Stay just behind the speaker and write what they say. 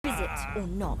or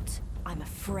not, I'm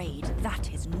afraid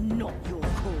that is not your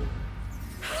call.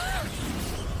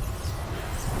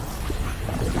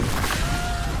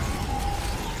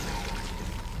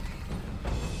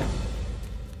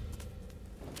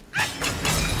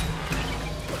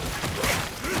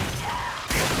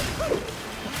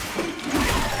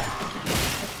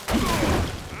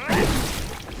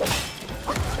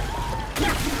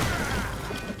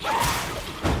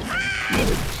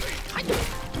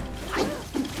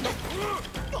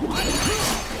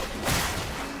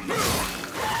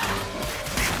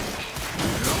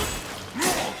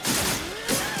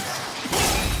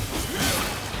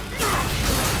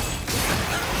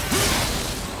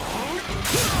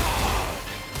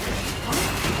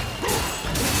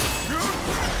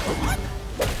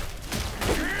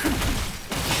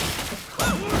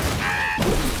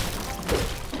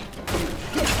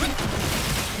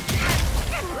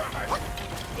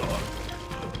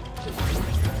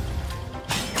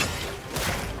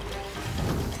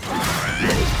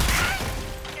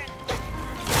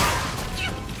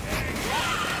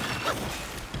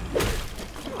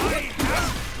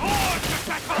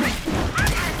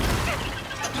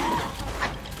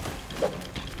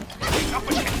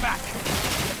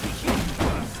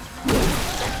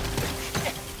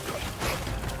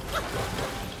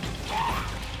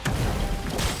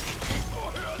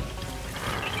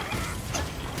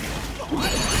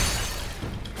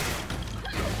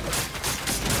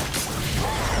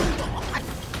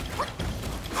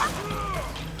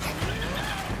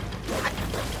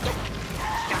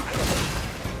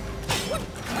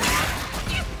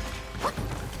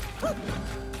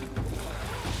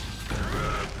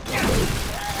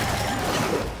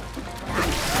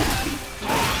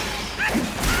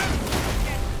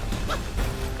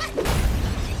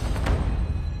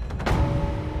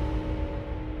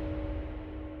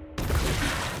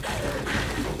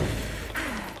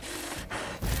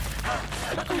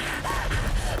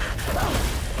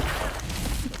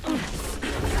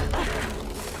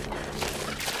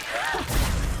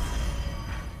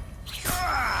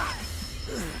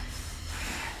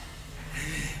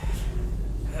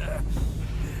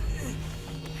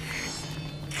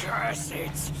 Curse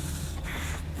it!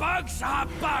 Bugs are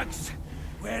bugs!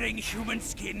 Wearing human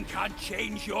skin can't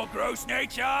change your gross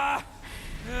nature!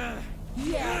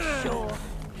 Yeah, sure.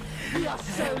 We are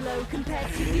so low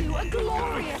compared to you, a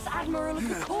glorious admiral of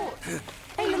the court.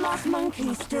 Ain't the last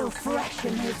monkey still fresh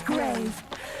in his grave?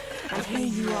 And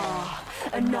here you are,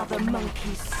 another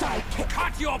monkey's sidekick.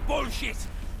 Cut your bullshit!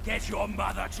 Get your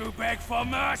mother to beg for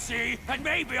mercy, and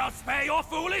maybe I'll spare your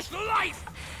foolish life!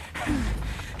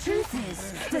 Truth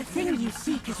is, the thing you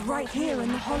seek is right here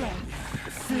in the hollow.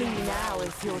 Flee now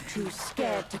if you're too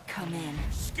scared to come in.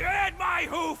 Scared my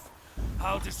hoof!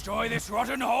 I'll destroy this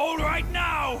rotten hole right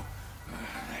now!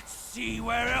 Let's see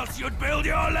where else you'd build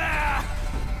your lair!